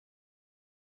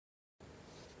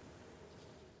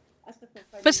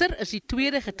Visser is die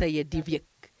tweede getuie die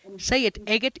week. Sy het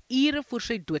Aggett ure voor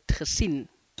sy dood gesien.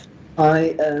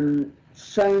 I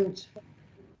phoned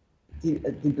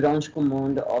the branch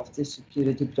commander of the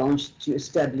security branch to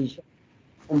establish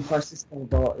om vas te stel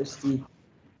waar is die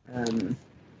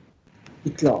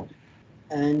klaar.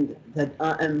 And that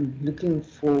I am looking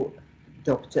for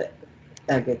Dr.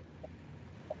 Aggett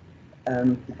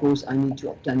because I need to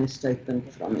obtain a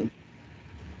statement from him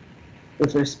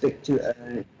with respect to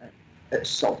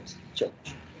assault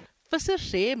charge. Visser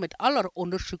sê met al haar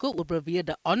ondersoeke oor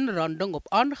beweerde aanranding op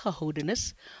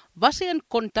aangehoudenis, was hy in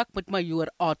kontak met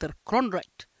majoor Arthur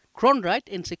Cronwright.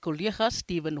 Cronwright en sy kollegas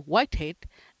Stephen Whitehead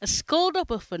is skuldig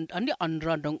bevind aan die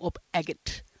aanranding op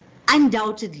Aggett.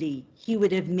 Undoubtedly, he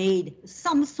would have made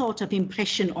some sort of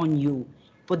impression on you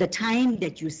for the time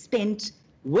that you spent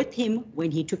with him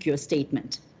when he took your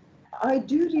statement. I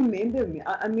do remember him.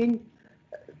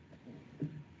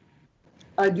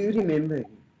 I do remember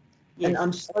him. Yes. And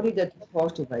I'm sorry that he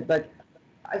passed away, but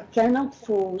I cannot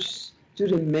force to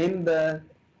remember.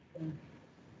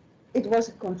 It was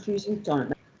a confusing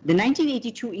time. The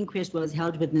 1982 inquest was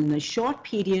held within a short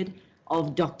period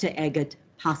of Dr. Aggett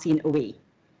passing away.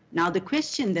 Now, the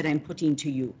question that I'm putting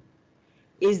to you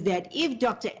is that if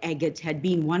Dr. Aggett had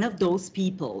been one of those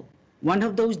people, one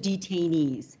of those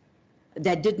detainees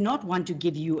that did not want to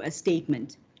give you a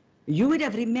statement, you would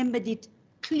have remembered it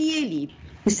clearly.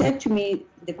 He said to me,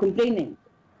 the complainant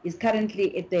is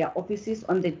currently at their offices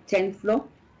on the 10th floor,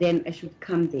 then I should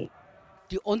come there.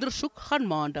 Die ondersoek gaan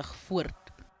maandag voort.